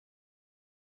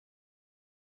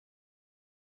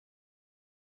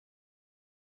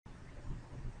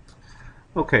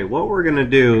Okay, what we're going to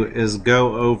do is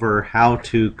go over how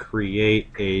to create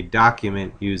a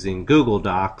document using Google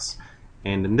Docs,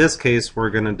 and in this case we're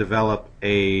going to develop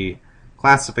a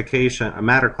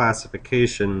matter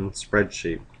classification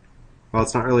spreadsheet. Well,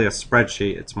 it's not really a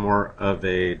spreadsheet, it's more of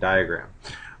a diagram.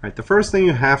 Alright, the first thing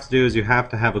you have to do is you have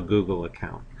to have a Google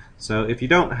account. So if you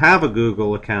don't have a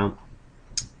Google account,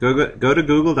 go to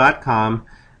google.com.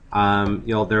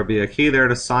 There'll be a key there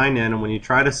to sign in, and when you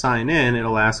try to sign in,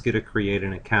 it'll ask you to create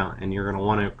an account, and you're going to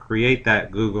want to create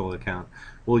that Google account.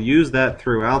 We'll use that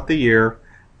throughout the year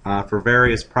for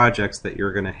various projects that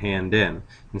you're going to hand in.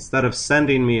 Instead of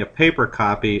sending me a paper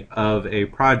copy of a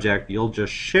project, you'll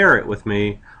just share it with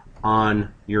me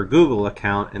on your Google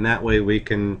account, and that way we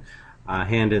can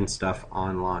hand in stuff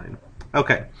online.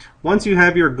 Okay, once you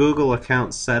have your Google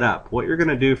account set up, what you're going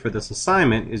to do for this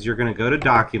assignment is you're going to go to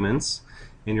Documents,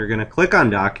 and you're going to click on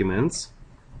Documents,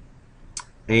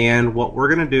 and what we're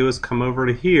going to do is come over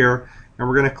to here and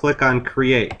we're going to click on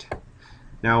Create.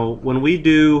 Now when we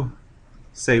do,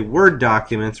 say, Word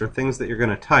documents or things that you're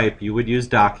going to type, you would use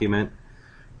Document.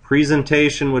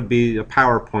 Presentation would be a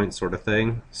PowerPoint sort of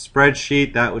thing.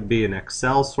 Spreadsheet, that would be an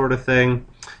Excel sort of thing,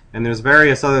 and there's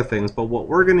various other things, but what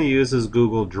we're going to use is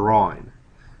Google Drawing.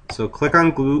 So click on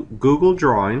Google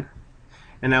Drawing.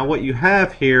 And now what you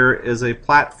have here is a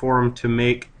platform to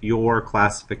make your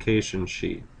classification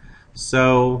sheet.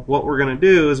 So what we're going to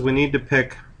do is we need to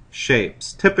pick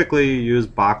shapes. Typically you use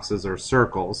boxes or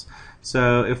circles.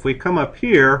 So if we come up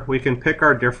here, we can pick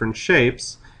our different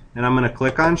shapes, and I'm going to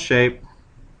click on Shape,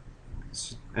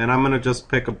 and I'm going to just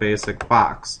pick a basic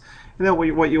box. And then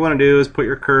what you want to do is put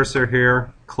your cursor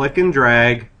here, click and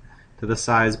drag to the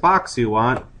size box you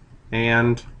want,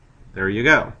 and there you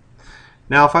go.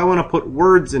 Now if I want to put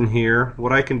words in here,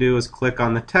 what I can do is click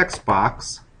on the text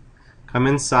box, come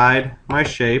inside my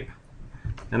shape,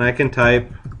 and I can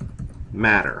type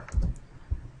matter.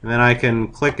 And then I can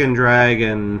click and drag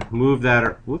and move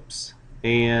that,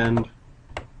 and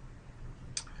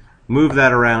move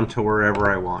that around to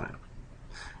wherever I want it.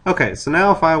 Okay, so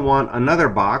now if I want another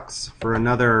box for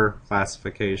another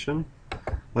classification,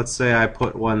 let's say I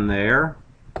put one there,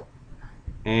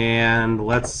 and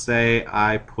let's say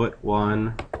I put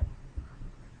one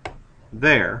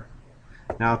there.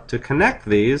 Now to connect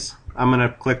these, I'm going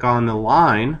to click on the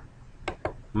line,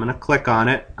 I'm going to click on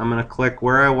it, I'm going to click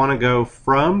where I want to go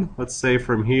from, let's say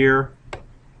from here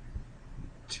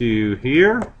to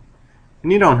here,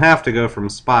 and you don't have to go from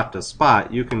spot to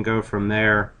spot, you can go from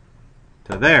there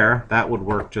to there, that would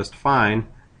work just fine.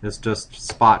 It's just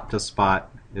spot to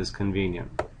spot is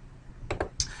convenient.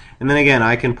 And then again,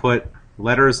 I can put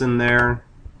letters in there,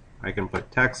 I can put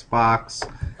text box,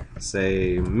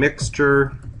 say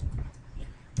mixture,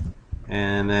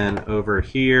 and then over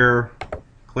here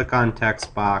click on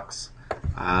text box.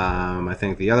 I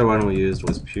think the other one we used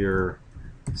was pure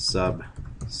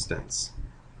substance,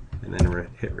 and then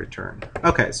hit return.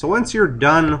 Okay, so once you're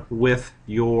done with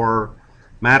your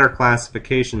matter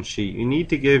classification sheet, you need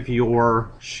to give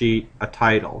your sheet a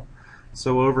title.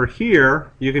 So over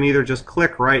here you can either just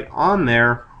click right on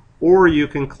there, or you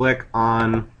can click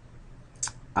on,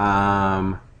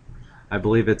 I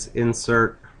believe it's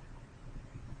insert.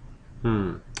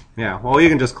 Yeah, well, you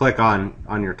can just click on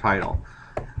your title.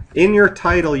 In your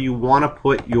title you want to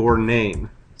put your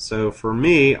name. So for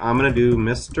me, I'm going to do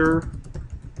Mr.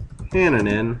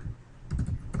 Hannanen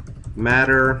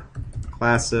Matter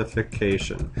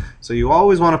Classification. So you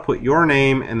always want to put your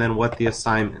name and then what the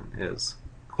assignment is.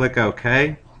 Click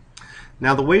OK.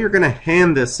 Now the way you're going to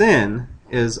hand this in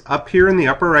is up here in the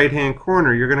upper right hand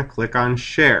corner, you're going to click on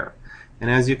Share. And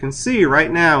as you can see right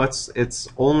now, it's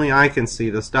only I can see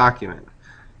this document.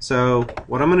 So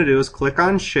what I'm going to do is click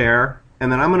on Share, and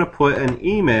then I'm going to put an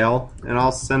email, and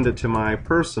I'll send it to my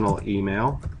personal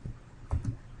email.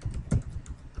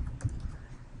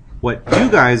 What you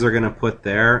guys are going to put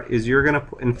there is you're going to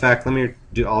put, in fact,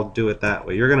 I'll do it that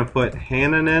way. You're going to put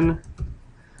Hannanen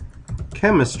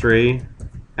Chemistry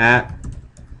at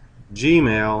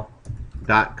gmail.com,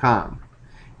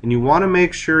 and you want to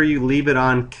make sure you leave it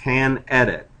on Can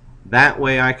Edit. That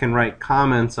way I can write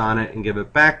comments on it and give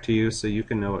it back to you so you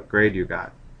can know what grade you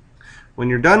got. When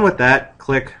you're done with that,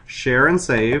 click Share and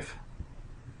Save,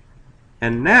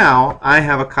 and now I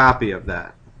have a copy of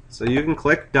that. So you can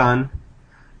click Done.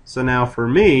 So now for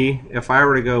me, if I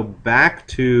were to go back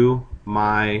to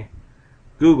my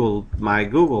Google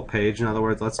page, in other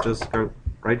words, let's just go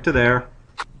right to there.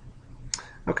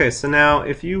 Okay, so now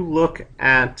if you look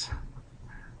at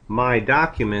my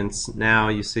documents, now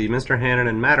you see Mr.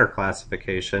 Hannanen Matter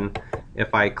Classification.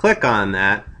 If I click on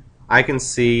that, I can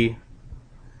see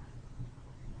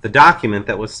the document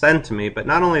that was sent to me, but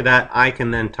not only that, I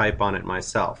can then type on it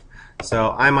myself.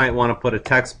 So I might want to put a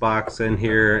text box in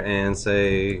here and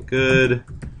say, good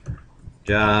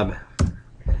job.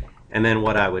 And then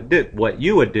what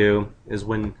you would do is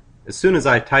as soon as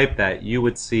I type that, you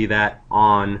would see that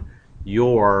on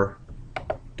your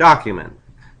document.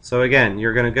 So again,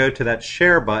 you're going to go to that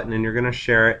share button and you're going to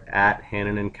share it at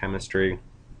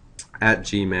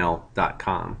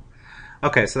hannonandchemistry@gmail.com.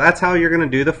 Okay, so that's how you're going to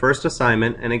do the first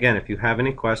assignment. And again, if you have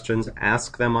any questions,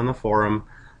 ask them on the forum,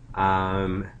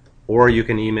 or you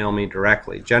can email me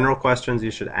directly. General questions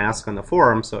you should ask on the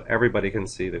forum so everybody can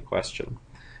see the question.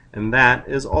 And that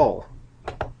is all.